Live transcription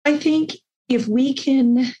I think if we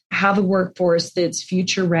can have a workforce that's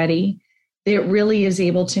future ready, that really is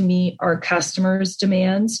able to meet our customers'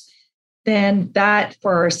 demands, then that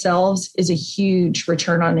for ourselves is a huge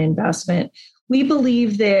return on investment. We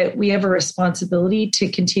believe that we have a responsibility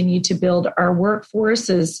to continue to build our workforce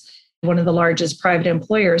as one of the largest private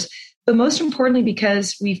employers, but most importantly,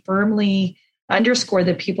 because we firmly underscore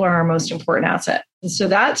that people are our most important asset. And so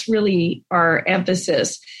that's really our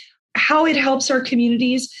emphasis. How it helps our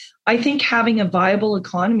communities, I think having a viable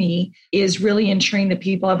economy is really ensuring that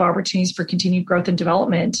people have opportunities for continued growth and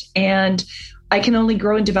development. And I can only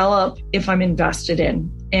grow and develop if I'm invested in.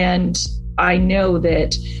 And I know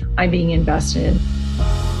that I'm being invested in.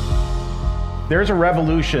 There's a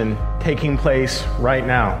revolution taking place right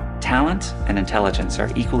now. Talent and intelligence are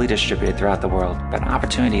equally distributed throughout the world, but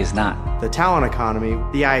opportunity is not. The talent economy,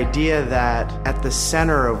 the idea that at the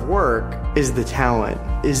center of work is the talent,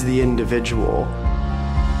 is the individual.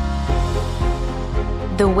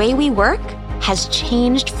 The way we work has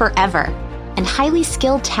changed forever, and highly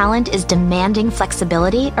skilled talent is demanding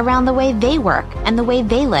flexibility around the way they work and the way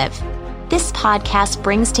they live. This podcast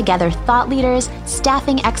brings together thought leaders,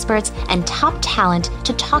 staffing experts, and top talent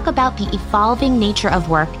to talk about the evolving nature of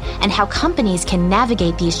work and how companies can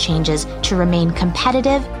navigate these changes to remain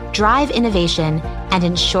competitive, drive innovation, and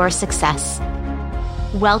ensure success.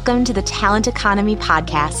 Welcome to the Talent Economy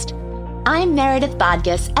Podcast. I'm Meredith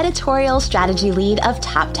Bodgus, Editorial Strategy Lead of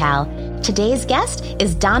TopTal. Today's guest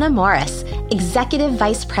is Donna Morris, Executive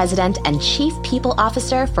Vice President and Chief People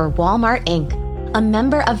Officer for Walmart Inc. A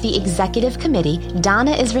member of the executive committee,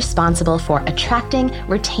 Donna is responsible for attracting,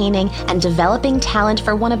 retaining, and developing talent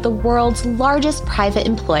for one of the world's largest private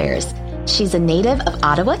employers. She's a native of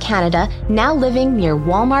Ottawa, Canada, now living near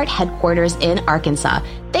Walmart headquarters in Arkansas.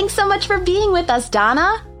 Thanks so much for being with us,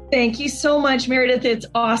 Donna. Thank you so much, Meredith. It's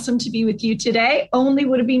awesome to be with you today. Only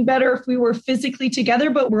would have been better if we were physically together,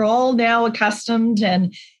 but we're all now accustomed.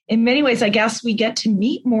 And in many ways, I guess we get to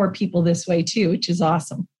meet more people this way too, which is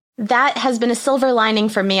awesome. That has been a silver lining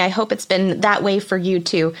for me. I hope it's been that way for you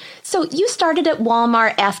too. So you started at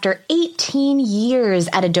Walmart after 18 years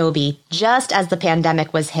at Adobe, just as the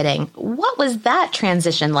pandemic was hitting. What was that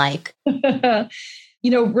transition like?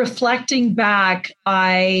 Reflecting back,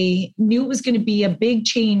 I knew it was going to be a big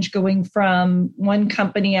change going from one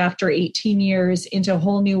company after 18 years into a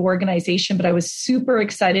whole new organization, but I was super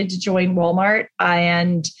excited to join Walmart,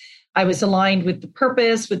 and I was aligned with the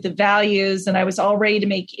purpose, with the values, and I was all ready to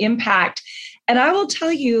make impact. And I will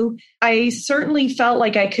tell you, I certainly felt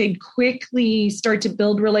like I could quickly start to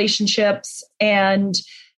build relationships and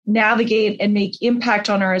navigate and make impact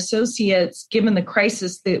on our associates, given the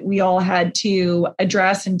crisis that we all had to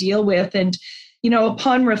address and deal with. And,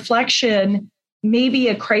 upon reflection, maybe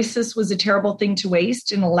a crisis was a terrible thing to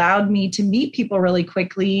waste and allowed me to meet people really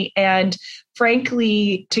quickly and,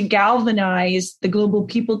 frankly, to galvanize the global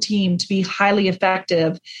people team to be highly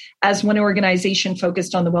effective as one organization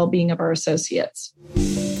focused on the well-being of our associates.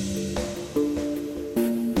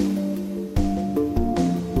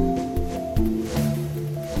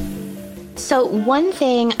 So one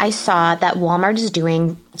thing I saw that Walmart is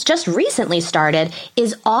doing, it's just recently started,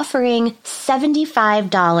 is offering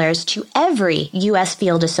 $75 to every U.S.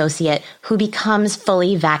 field associate who becomes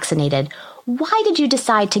fully vaccinated. Why did you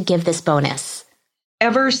decide to give this bonus?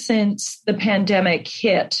 Ever since the pandemic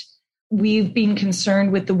hit, we've been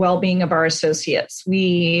concerned with the well-being of our associates.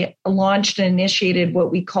 We launched and initiated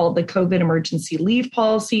what we called the COVID emergency leave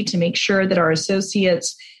policy to make sure that our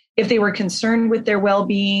associates, if they were concerned with their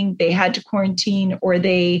well-being, they had to quarantine, or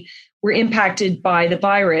they were impacted by the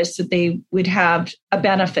virus, that they would have a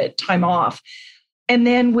benefit, time off. And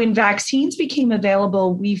then when vaccines became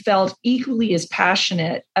available, we felt equally as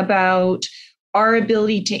passionate about our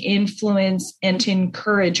ability to influence and to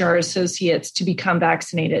encourage our associates to become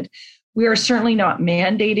vaccinated. We are certainly not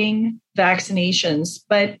mandating vaccinations,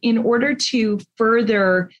 but in order to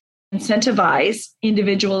further incentivize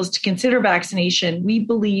individuals to consider vaccination, we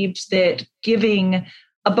believed that giving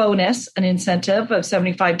a bonus, an incentive of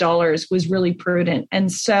 $75 was really prudent. And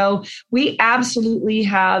so we absolutely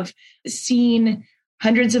have seen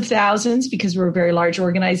hundreds of thousands, because we're a very large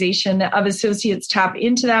organization, of associates tap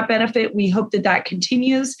into that benefit. We hope that that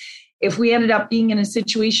continues. If we ended up being in a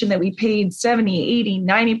situation that we paid 70, 80,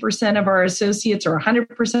 90% of our associates or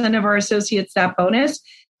 100% of our associates that bonus,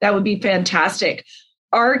 that would be fantastic.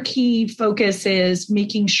 Our key focus is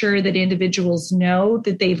making sure that individuals know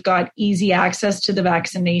that they've got easy access to the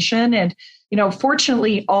vaccination. And,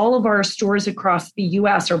 fortunately, all of our stores across the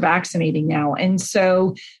U.S. are vaccinating now. And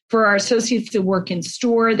so for our associates that work in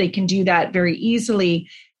store, they can do that very easily.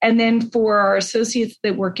 And then for our associates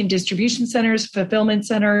that work in distribution centers, fulfillment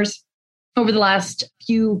centers, over the last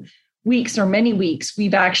few weeks or many weeks,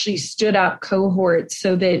 we've actually stood up cohorts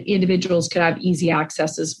so that individuals could have easy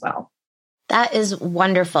access as well. That is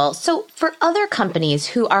wonderful. So for other companies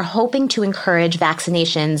who are hoping to encourage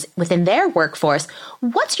vaccinations within their workforce,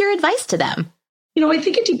 what's your advice to them? I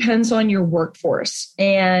think it depends on your workforce.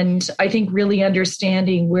 And I think really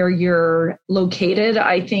understanding where you're located.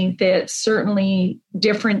 I think that certainly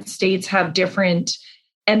different states have different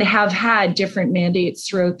and have had different mandates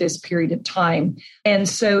throughout this period of time. And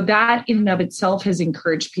so that in and of itself has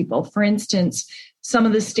encouraged people. For instance, some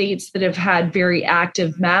of the states that have had very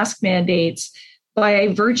active mask mandates, by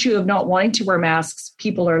virtue of not wanting to wear masks,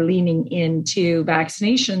 people are leaning into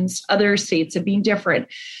vaccinations. Other states have been different.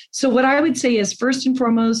 So what I would say is, first and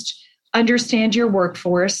foremost, understand your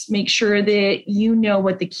workforce. Make sure that you know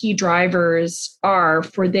what the key drivers are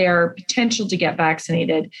for their potential to get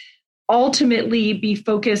vaccinated. Ultimately, be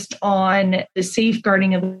focused on the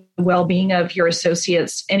safeguarding of the well-being of your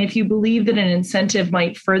associates. And if you believe that an incentive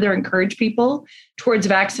might further encourage people towards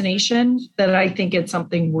vaccination, then I think it's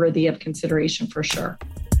something worthy of consideration for sure.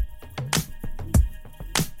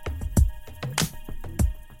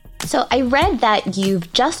 So I read that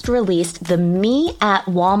you've just released the Me at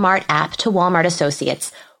Walmart app to Walmart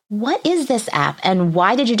associates. What is this app and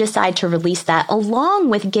why did you decide to release that along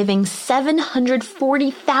with giving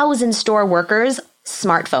 740,000 store workers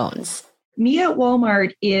smartphones? Me at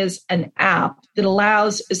Walmart is an app that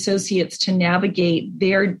allows associates to navigate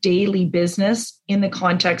their daily business in the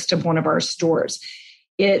context of one of our stores.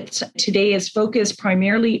 It today is focused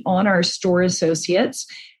primarily on our store associates,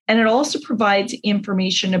 and it also provides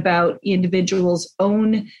information about individuals'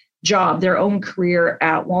 own job, their own career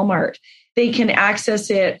at Walmart. They can access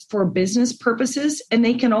it for business purposes, and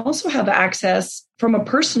they can also have access from a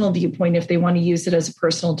personal viewpoint if they want to use it as a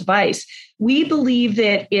personal device. We believe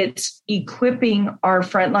that it's equipping our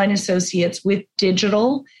frontline associates with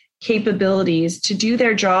digital capabilities to do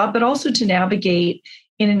their job, but also to navigate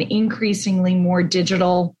in an increasingly more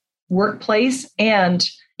digital workplace and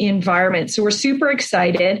environment. So we're super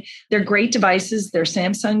excited. They're great devices. They're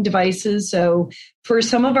Samsung devices. So for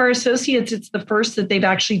some of our associates, it's the first that they've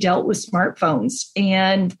actually dealt with smartphones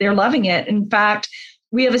and they're loving it. In fact,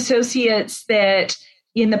 we have associates that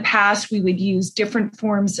in the past, we would use different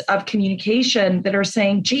forms of communication that are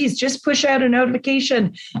saying, geez, just push out a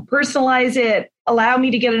notification, personalize it, allow me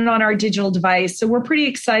to get it on our digital device. So we're pretty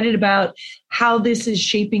excited about how this is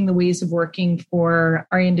shaping the ways of working for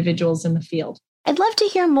our individuals in the field. I'd love to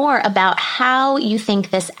hear more about how you think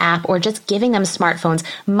this app or just giving them smartphones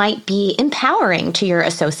might be empowering to your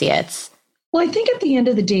associates. Well, I think at the end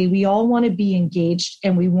of the day, we all want to be engaged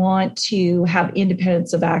and we want to have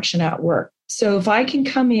independence of action at work. So if I can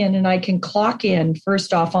come in and I can clock in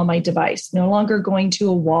first off on my device, no longer going to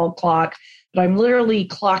a wall clock, but I'm literally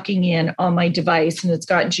clocking in on my device and it's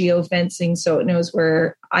got geofencing so it knows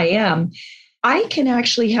where I am. I can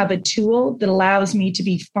actually have a tool that allows me to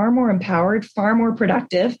be far more empowered, far more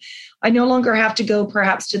productive. I no longer have to go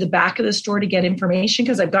perhaps to the back of the store to get information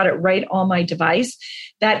because I've got it right on my device.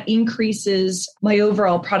 That increases my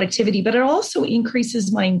overall productivity, but it also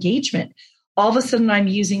increases my engagement. All of a sudden, I'm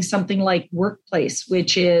using something like Workplace,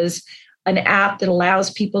 which is an app that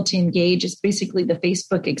allows people to engage. It's basically the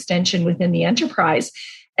Facebook extension within the enterprise.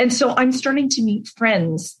 And so I'm starting to meet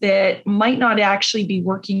friends that might not actually be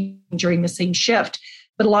working during the same shift,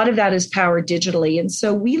 but a lot of that is powered digitally. And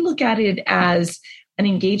so we look at it as an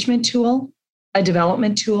engagement tool, a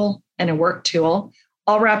development tool, and a work tool,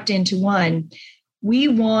 all wrapped into one. We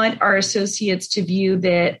want our associates to view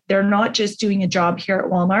that they're not just doing a job here at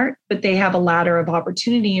Walmart, but they have a ladder of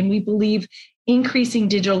opportunity. And we believe increasing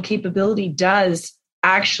digital capability does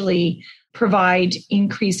actually provide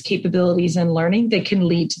increased capabilities and learning that can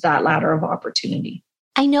lead to that ladder of opportunity.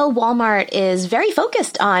 I know Walmart is very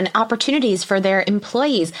focused on opportunities for their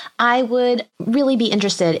employees. I would really be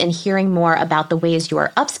interested in hearing more about the ways you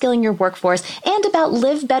are upskilling your workforce and about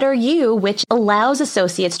Live Better You, which allows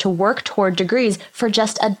associates to work toward degrees for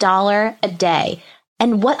just $1 a day.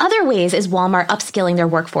 And what other ways is Walmart upskilling their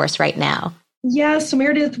workforce right now? Yeah, so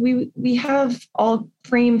Meredith, we have all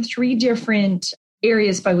framed 3 different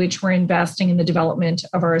areas by which we're investing in the development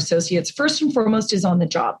of our associates. First and foremost is on the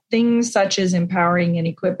job, things such as empowering and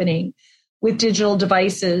equipping with digital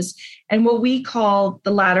devices and what we call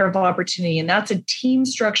the ladder of opportunity. And that's a team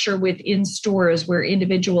structure within stores where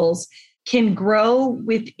individuals can grow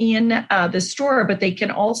within the store, but they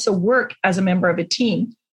can also work as a member of a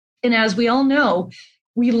team. And as we all know,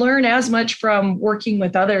 we learn as much from working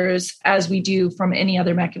with others as we do from any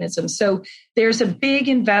other mechanism. So there's a big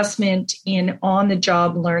investment in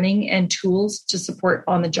on-the-job learning and tools to support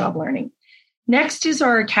on-the-job learning. Next is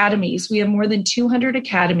our academies. We have more than 200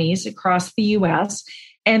 academies across the U.S.,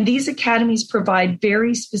 and these academies provide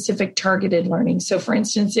very specific targeted learning. So for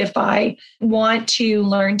instance, if I want to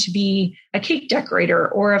learn to be a cake decorator,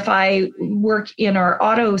 or if I work in our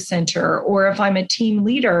auto center, or if I'm a team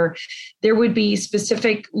leader, there would be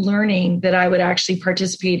specific learning that I would actually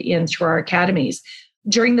participate in through our academies.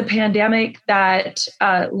 During the pandemic, that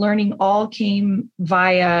learning all came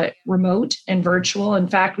via remote and virtual. In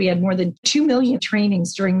fact, we had more than 2 million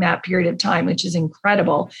trainings during that period of time, which is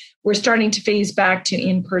incredible. We're starting to phase back to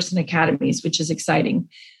in-person academies, which is exciting.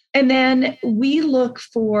 And then we look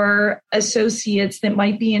for associates that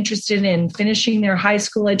might be interested in finishing their high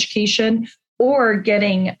school education or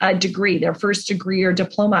getting a degree, their first degree or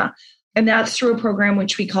diploma. And that's through a program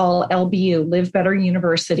which we call LBU, Live Better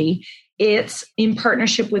University. It's in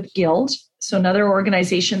partnership with Guild, so another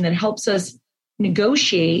organization that helps us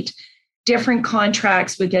negotiate different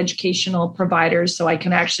contracts with educational providers so I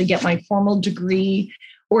can actually get my formal degree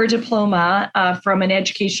or diploma from an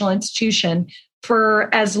educational institution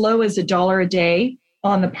for as low as $1 a day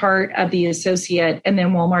on the part of the associate. And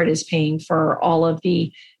then Walmart is paying for all of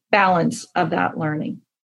the balance of that learning.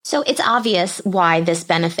 So it's obvious why this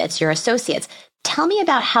benefits your associates. Tell me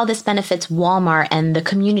about how this benefits Walmart and the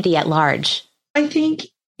community at large. I think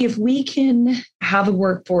if we can have a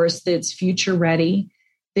workforce that's future ready,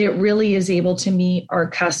 that really is able to meet our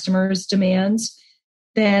customers' demands,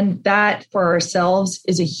 then that for ourselves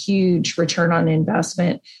is a huge return on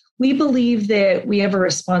investment. We believe that we have a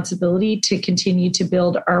responsibility to continue to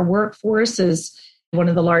build our workforce as one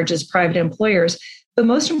of the largest private employers, but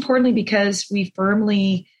most importantly, because we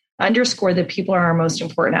firmly underscore that people are our most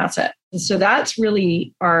important asset. And so that's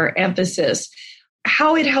really our emphasis.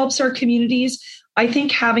 How it helps our communities, I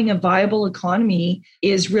think having a viable economy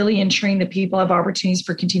is really ensuring that people have opportunities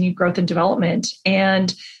for continued growth and development.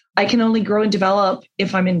 And I can only grow and develop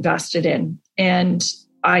if I'm invested in. And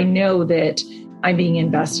I know that I'm being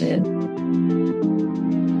invested in.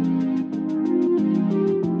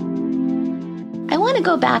 I want to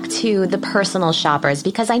go back to the personal shoppers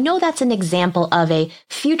because I know that's an example of a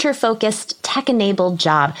future-focused, tech-enabled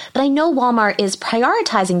job, but I know Walmart is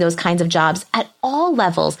prioritizing those kinds of jobs at all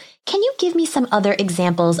levels. Can you give me some other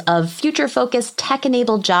examples of future-focused,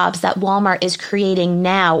 tech-enabled jobs that Walmart is creating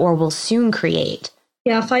now or will soon create?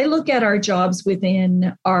 Yeah, if I look at our jobs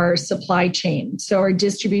within our supply chain, so our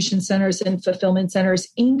distribution centers and fulfillment centers,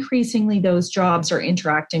 increasingly those jobs are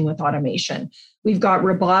interacting with automation. We've got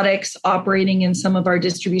robotics operating in some of our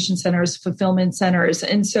distribution centers, fulfillment centers.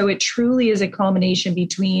 And so it truly is a combination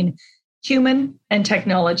between human and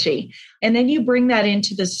technology. And then you bring that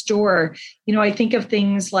into the store. You know, I think of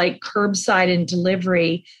things like curbside and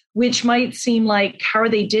delivery, which might seem like, how are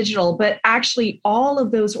they digital? But actually, all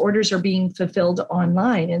of those orders are being fulfilled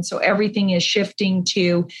online. And so everything is shifting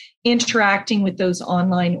to interacting with those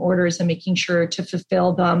online orders and making sure to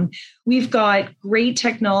fulfill them. We've got great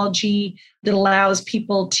technology that allows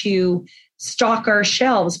people to stock our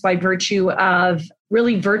shelves by virtue of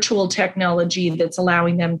really virtual technology that's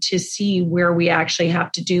allowing them to see where we actually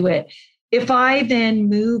have to do it. If I then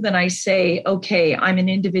move and I say, okay, I'm an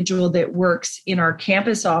individual that works in our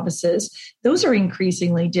campus offices, those are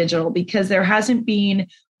increasingly digital because there hasn't been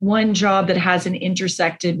one job that hasn't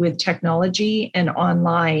intersected with technology and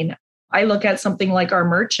online. I look at something like our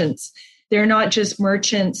merchants. They're not just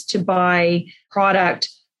merchants to buy product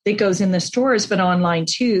that goes in the stores, but online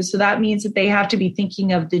too. So that means that they have to be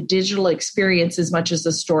thinking of the digital experience as much as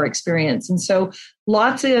the store experience. And so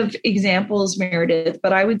lots of examples, Meredith,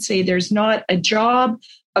 but I would say there's not a job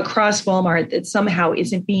across Walmart that somehow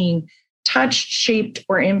isn't being touched, shaped,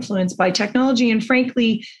 or influenced by technology. And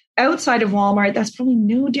frankly, outside of Walmart, that's probably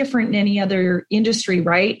no different in any other industry,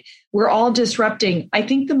 right? We're all disrupting. I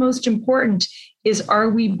think the most important is, are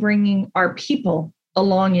we bringing our people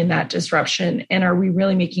along in that disruption? And are we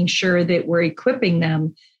really making sure that we're equipping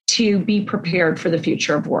them to be prepared for the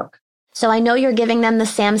future of work? So I know you're giving them the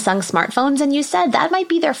Samsung smartphones, and you said that might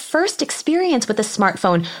be their first experience with a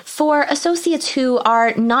smartphone. For associates who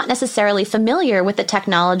are not necessarily familiar with the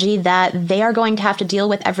technology that they are going to have to deal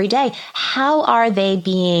with every day, how are they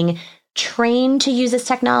being trained to use this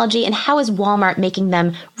technology, and how is Walmart making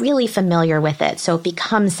them really familiar with it so it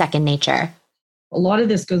becomes second nature? A lot of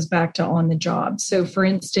this goes back to on the job. So for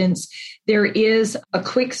instance, there is a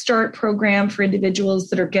quick start program for individuals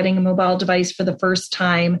that are getting a mobile device for the first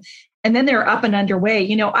time, and then they're up and underway.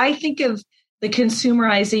 You know, I think of the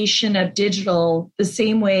consumerization of digital the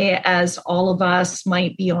same way as all of us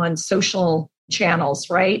might be on social channels,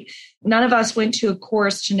 right? None of us went to a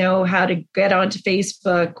course to know how to get onto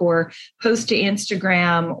Facebook or post to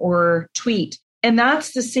Instagram or tweet. And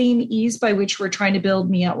that's the same ease by which we're trying to build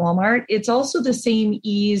Me at Walmart. It's also the same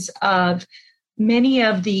ease of many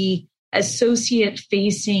of the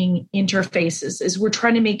associate-facing interfaces, is we're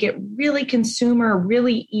trying to make it really consumer,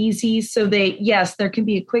 really easy so that, yes, there can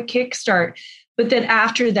be a quick kickstart, but then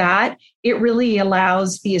after that, it really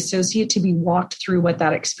allows the associate to be walked through what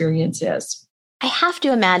that experience is. I have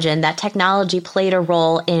to imagine that technology played a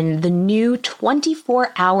role in the new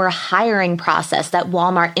 24-hour hiring process that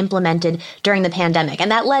Walmart implemented during the pandemic,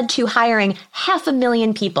 and that led to hiring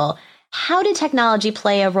 500,000 people. How did technology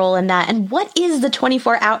play a role in that? And what is the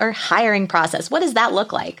 24-hour hiring process? What does that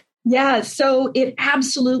look like? Yeah, so it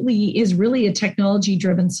absolutely is really a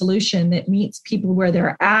technology-driven solution that meets people where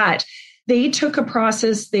they're at. They took a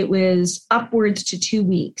process that was upwards to 2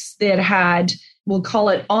 weeks that had, we'll call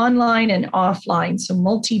it online and offline, so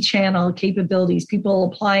multi-channel capabilities,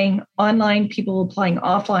 people applying online, people applying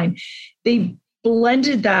offline. They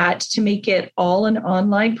blended that to make it all an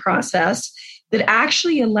online process that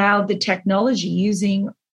actually allowed the technology using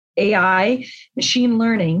AI, machine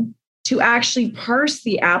learning, to actually parse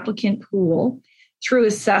the applicant pool through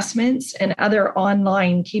assessments and other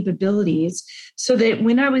online capabilities so that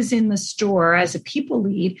when I was in the store as a people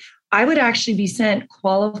lead, I would actually be sent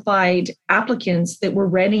qualified applicants that were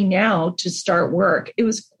ready now to start work. It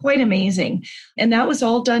was quite amazing. And that was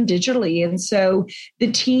all done digitally. And so the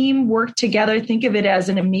team worked together. Think of it as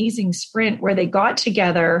an amazing sprint where they got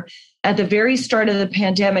together at the very start of the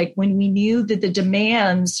pandemic when we knew that the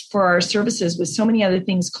demands for our services with so many other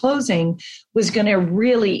things closing was going to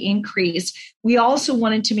really increase. We also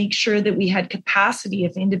wanted to make sure that we had capacity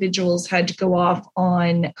if individuals had to go off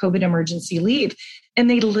on COVID emergency leave. And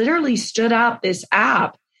they literally stood up this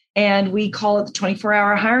app, and we call it the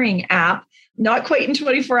 24-hour hiring app, not quite in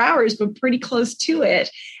 24 hours, but pretty close to it.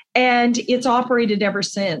 And it's operated ever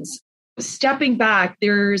since. Stepping back,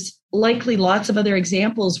 there's likely lots of other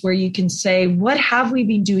examples where you can say, what have we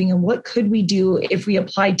been doing and what could we do if we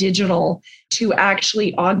apply digital to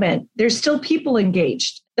actually augment? There's still people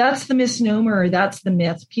engaged. That's the misnomer. That's the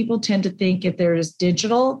myth. People tend to think if there's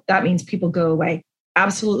digital, that means people go away.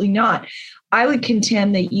 Absolutely not. I would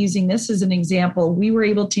contend that using this as an example, we were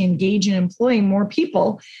able to engage in employing more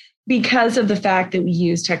people because of the fact that we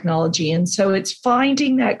use technology. And so it's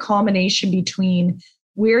finding that combination between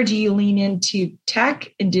where do you lean into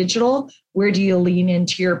tech and digital? Where do you lean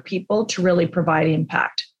into your people to really provide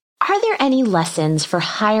impact? Are there any lessons for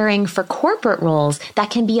hiring for corporate roles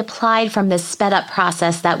that can be applied from this sped up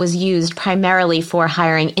process that was used primarily for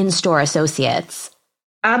hiring in-store associates?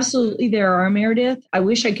 Absolutely, there are, Meredith. I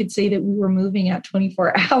wish I could say that we were moving at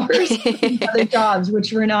 24 hours in other jobs,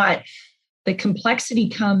 which we're not. The complexity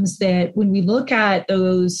comes that when we look at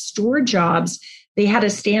those store jobs, they had a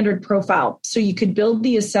standard profile. So you could build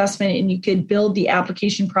the assessment and you could build the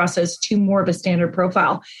application process to more of a standard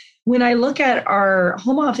profile. When I look at our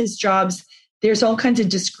home office jobs, there's all kinds of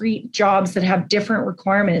discrete jobs that have different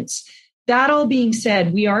requirements. That all being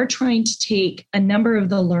said, we are trying to take a number of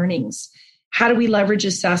the learnings. How do we leverage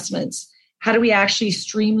assessments? How do we actually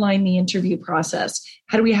streamline the interview process?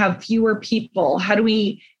 How do we have fewer people? How do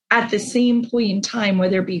we, at the same point in time,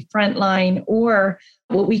 whether it be frontline or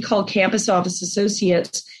what we call campus office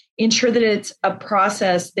associates, ensure that it's a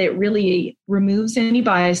process that really removes any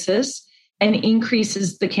biases and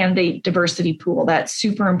increases the candidate diversity pool? That's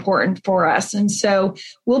super important for us. And so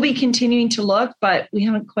we'll be continuing to look, but we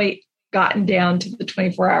haven't quite gotten down to the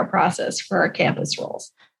 24-hour process for our campus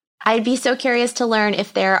roles. I'd be so curious to learn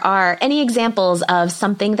if there are any examples of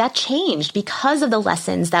something that changed because of the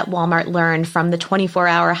lessons that Walmart learned from the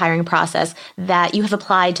 24-hour hiring process that you have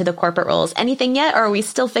applied to the corporate roles. Anything yet, or are we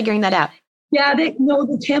still figuring that out? Yeah,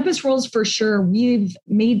 the campus roles for sure. We've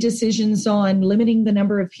made decisions on limiting the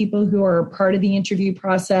number of people who are part of the interview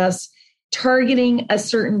process, targeting a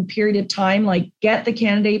certain period of time, like get the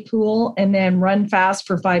candidate pool and then run fast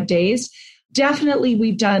for 5 days. Definitely,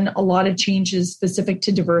 we've done a lot of changes specific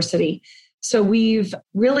to diversity. So we've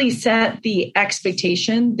really set the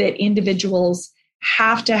expectation that individuals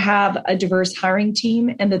have to have a diverse hiring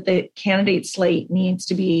team and that the candidate slate needs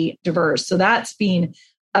to be diverse. So that's been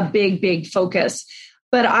a big, big focus.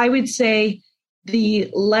 But I would say the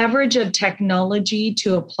leverage of technology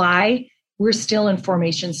to apply, we're still in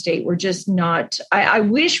formation state. We're just not, I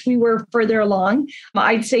wish we were further along.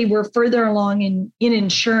 I'd say we're further along in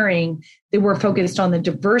ensuring that we're focused on the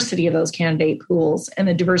diversity of those candidate pools and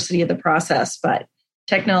the diversity of the process, but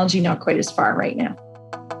technology not quite as far right now.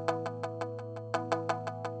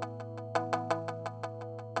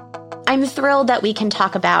 I'm thrilled that we can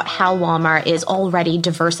talk about how Walmart is already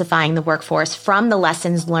diversifying the workforce from the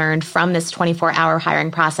lessons learned from this 24-hour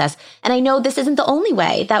hiring process. And I know this isn't the only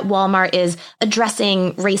way that Walmart is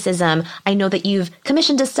addressing racism. I know that you've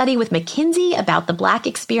commissioned a study with McKinsey about the Black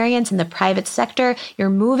experience in the private sector. You're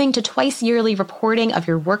moving to twice yearly reporting of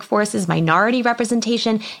your workforce's minority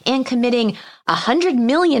representation and committing $100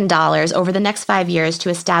 million over the next 5 years to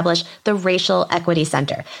establish the Racial Equity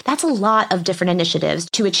Center. That's a lot of different initiatives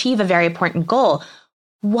to achieve a very important goal.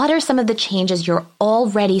 What are some of the changes you're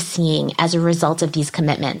already seeing as a result of these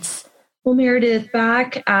commitments? Well, Meredith,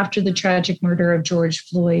 back after the tragic murder of George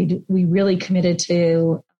Floyd, we really committed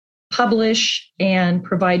to publish and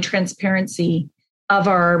provide transparency of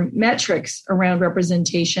our metrics around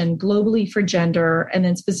representation globally for gender and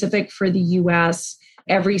then specific for the U.S.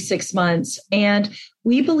 every 6 months. And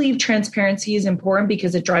we believe transparency is important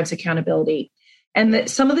because it drives accountability. And that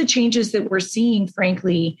some of the changes that we're seeing,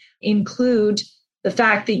 frankly, include the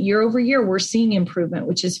fact that year over year, we're seeing improvement,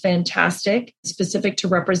 which is fantastic, specific to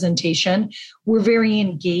representation. We're very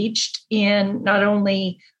engaged in not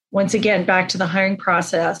only, once again, back to the hiring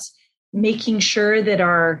process, making sure that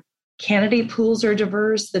our candidate pools are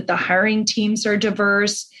diverse, that the hiring teams are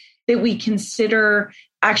diverse, that we consider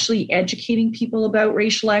actually educating people about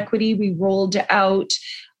racial equity. We rolled out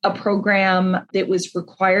a program that was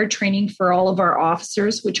required training for all of our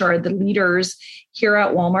officers, which are the leaders here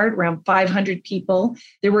at Walmart, around 500 people.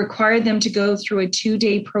 They required them to go through a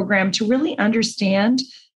 2-day program to really understand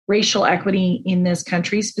racial equity in this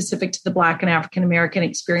country, specific to the Black and African American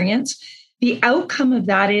experience. The outcome of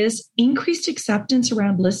that is increased acceptance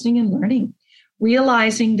around listening and learning,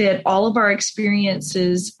 realizing that all of our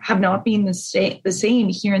experiences have not been the same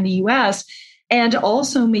here in the U.S., and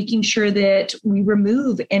also making sure that we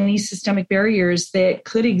remove any systemic barriers that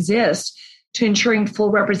could exist to ensuring full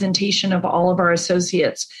representation of all of our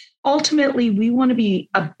associates. Ultimately, we want to be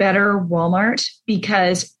a better Walmart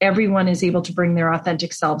because everyone is able to bring their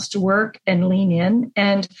authentic selves to work and lean in.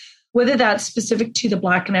 And whether that's specific to the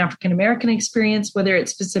Black and African American experience, whether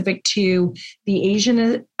it's specific to the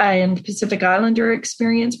Asian and Pacific Islander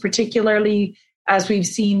experience, particularly as we've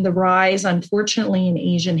seen the rise, unfortunately, in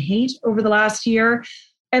Asian hate over the last year.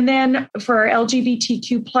 And then for our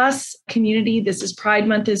LGBTQ plus community, this is Pride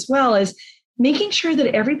Month as well, is making sure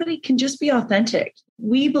that everybody can just be authentic.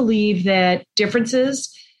 We believe that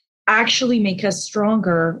differences actually make us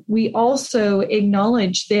stronger. We also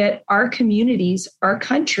acknowledge that our communities, our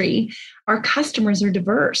country, our customers are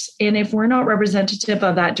diverse. And if we're not representative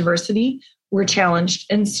of that diversity, we're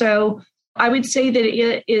challenged. And so I would say that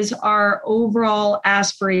it is our overall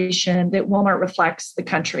aspiration that Walmart reflects the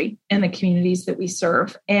country and the communities that we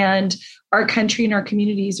serve. And our country and our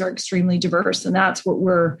communities are extremely diverse. And that's what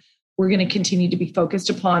we're going to continue to be focused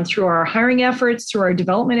upon through our hiring efforts, through our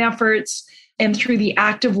development efforts, and through the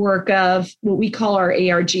active work of what we call our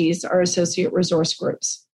ARGs, our Associate Resource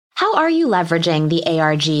Groups. How are you leveraging the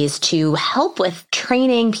ARGs to help with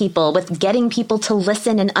training people, with getting people to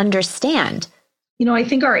listen and understand? You know, I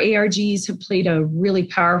think our ARGs have played a really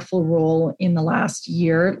powerful role in the last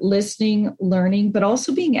year, listening, learning, but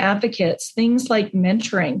also being advocates, things like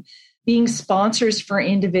mentoring, being sponsors for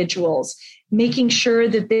individuals, making sure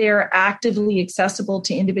that they're actively accessible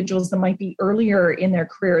to individuals that might be earlier in their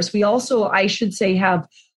careers. We also, I should say, have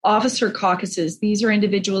officer caucuses. These are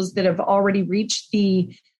individuals that have already reached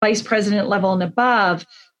the vice president level and above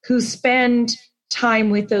who spend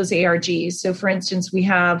time with those ARGs. So, for instance, we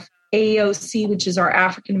have AOC, which is our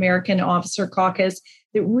African American Officer Caucus,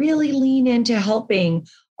 that really lean into helping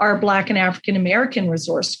our Black and African American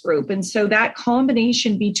resource group. And so that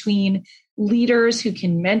combination between leaders who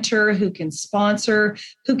can mentor, who can sponsor,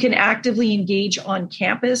 who can actively engage on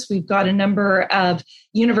campus. We've got a number of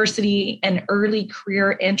university and early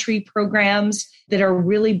career entry programs that are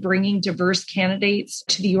really bringing diverse candidates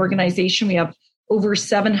to the organization. We have over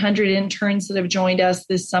 700 interns that have joined us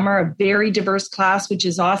this summer, a very diverse class, which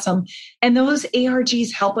is awesome. And those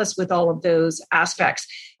ARGs help us with all of those aspects.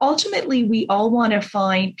 Ultimately, we all want to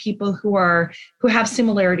find people who have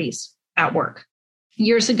similarities at work.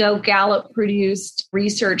 Years ago, Gallup produced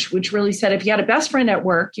research which really said if you had a best friend at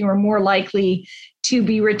work, you were more likely to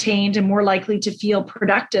be retained and more likely to feel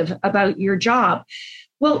productive about your job.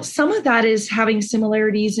 Well, some of that is having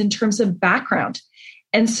similarities in terms of background.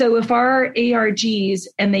 And so if our ARGs,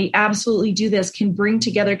 and they absolutely do this, can bring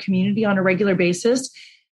together community on a regular basis,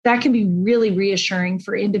 that can be really reassuring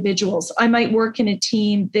for individuals. I might work in a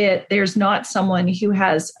team that there's not someone who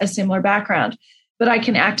has a similar background, but I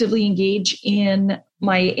can actively engage in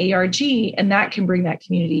my ARG, and that can bring that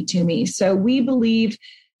community to me. So we believe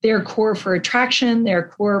They're core for attraction, they're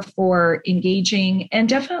core for engaging, and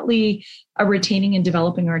definitely retaining and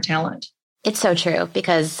developing our talent. It's so true,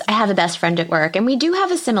 because I have a best friend at work and we do have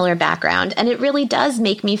a similar background, and it really does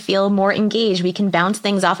make me feel more engaged. We can bounce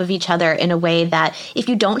things off of each other in a way that if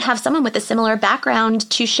you don't have someone with a similar background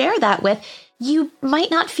to share that with, you might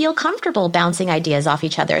not feel comfortable bouncing ideas off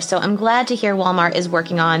each other. So I'm glad to hear Walmart is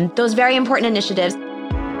working on those very important initiatives.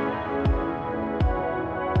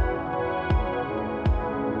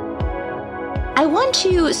 I want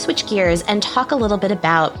to switch gears and talk a little bit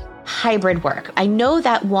about hybrid work. I know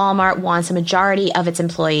that Walmart wants a majority of its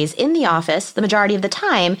employees in the office the majority of the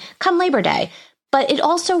time come Labor Day, but it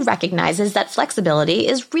also recognizes that flexibility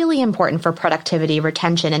is really important for productivity,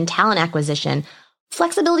 retention, and talent acquisition.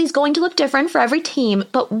 Flexibility is going to look different for every team,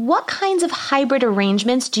 but what kinds of hybrid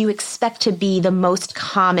arrangements do you expect to be the most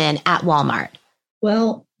common at Walmart?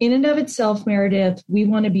 Well, in and of itself, Meredith, we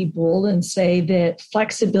want to be bold and say that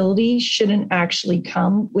flexibility shouldn't actually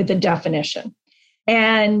come with a definition.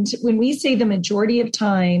 And when we say the majority of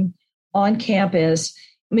time on campus,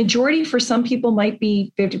 majority for some people might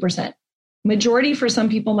be 50%. Majority for some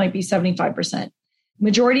people might be 75%.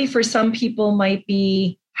 Majority for some people might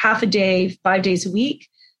be half a day, 5 days a week.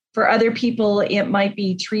 For other people, it might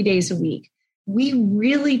be 3 days a week. We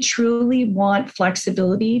really, truly want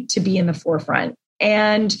flexibility to be in the forefront.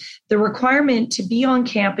 And the requirement to be on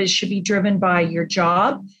campus should be driven by your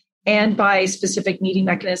job and by specific meeting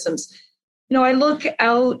mechanisms. You know, I look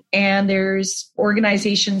out and there's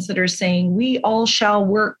organizations that are saying we all shall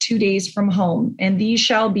work 2 days from home, and these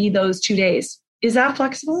shall be those 2 days. Is that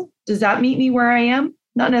flexible? Does that meet me where I am?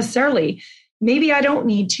 Not necessarily. Maybe I don't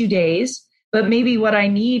need 2 days, but maybe what I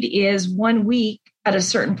need is 1 week at a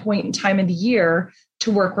certain point in time of the year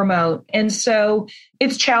to work remote. And so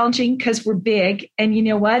it's challenging because we're big. And you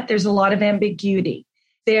know what? There's a lot of ambiguity.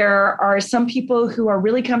 There are some people who are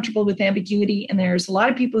really comfortable with ambiguity, and there's a lot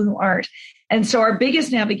of people who aren't. And so our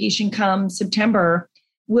biggest navigation come September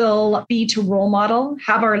will be to role model,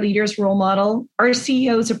 have our leaders role model. Our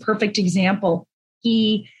CEO is a perfect example.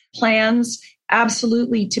 He plans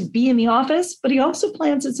absolutely to be in the office, but he also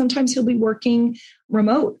plans that sometimes he'll be working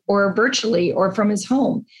remote or virtually or from his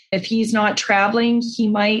home. If he's not traveling, he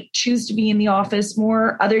might choose to be in the office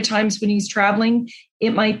more. Other times when he's traveling,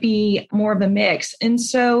 it might be more of a mix. And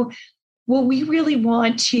so what we really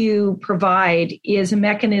want to provide is a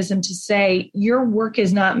mechanism to say your work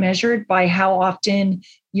is not measured by how often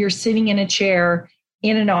you're sitting in a chair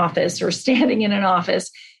in an office or standing in an office.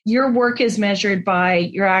 Your work is measured by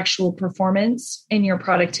your actual performance and your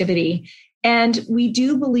productivity. And we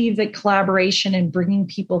do believe that collaboration and bringing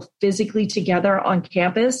people physically together on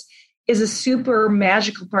campus is a super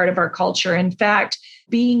magical part of our culture. In fact,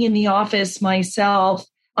 being in the office myself,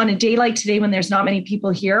 on a day like today when there's not many people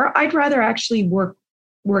here, I'd rather actually work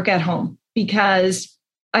at home because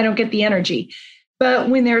I don't get the energy. But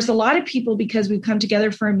when there's a lot of people, because we've come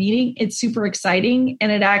together for a meeting, it's super exciting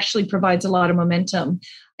and it actually provides a lot of momentum.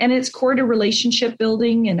 And it's core to relationship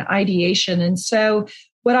building and ideation. And so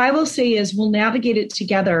what I will say is we'll navigate it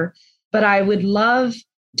together, but I would love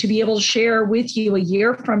to be able to share with you a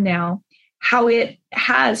year from now how it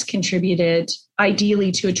has contributed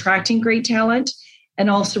ideally to attracting great talent and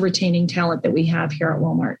also retaining talent that we have here at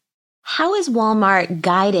Walmart. How is Walmart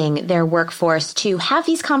guiding their workforce to have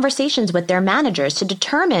these conversations with their managers to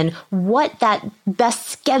determine what that best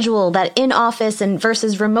schedule, that in-office and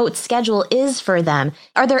versus remote schedule is for them?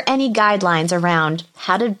 Are there any guidelines around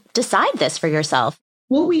how to decide this for yourself?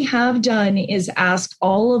 What we have done is ask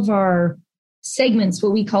all of our segments,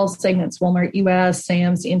 what we call segments, Walmart US,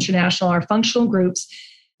 Sam's, International, our functional groups,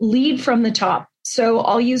 lead from the top. So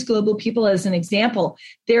I'll use Global People as an example.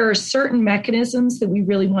 There are certain mechanisms that we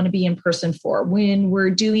really want to be in person for. When we're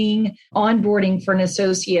doing onboarding for an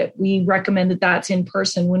associate, we recommend that that's in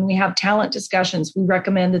person. When we have talent discussions, we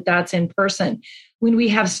recommend that that's in person. When we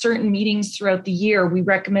have certain meetings throughout the year, we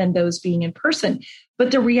recommend those being in person. But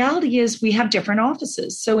the reality is we have different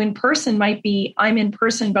offices. So in person might be, I'm in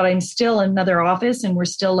person, but I'm still in another office and we're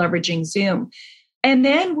still leveraging Zoom. And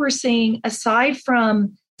then we're saying, aside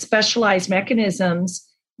from specialized mechanisms,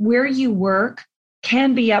 where you work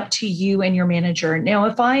can be up to you and your manager. Now,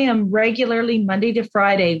 if I am regularly Monday to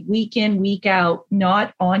Friday, week in, week out,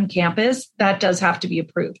 not on campus, that does have to be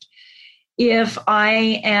approved. If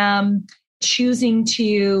I am choosing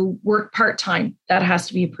to work part-time, that has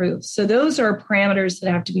to be approved. So those are parameters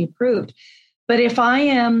that have to be approved. But if I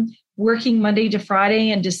am working Monday to Friday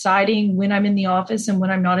and deciding when I'm in the office and when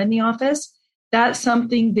I'm not in the office, that's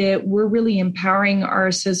something that we're really empowering our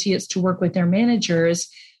associates to work with their managers.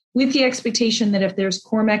 with the expectation that if there's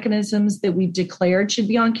core mechanisms that we've declared should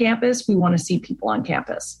be on campus, we want to see people on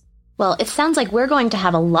campus. Well, it sounds like we're going to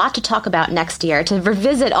have a lot to talk about next year to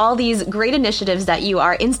revisit all these great initiatives that you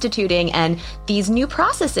are instituting and these new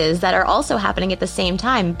processes that are also happening at the same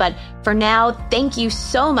time. But for now, thank you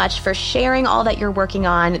so much for sharing all that you're working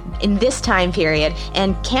on in this time period,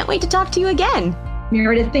 and can't wait to talk to you again.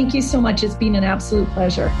 Meredith, thank you so much. It's been an absolute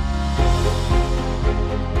pleasure.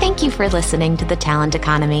 Thank you for listening to The Talent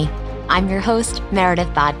Economy. I'm your host, Meredith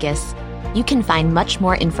Bodkis. You can find much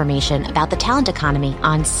more information about the talent economy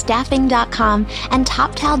on staffing.com and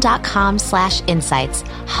toptal.com/insights,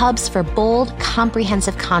 hubs for bold,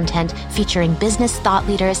 comprehensive content featuring business thought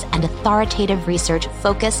leaders and authoritative research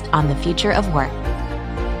focused on the future of work.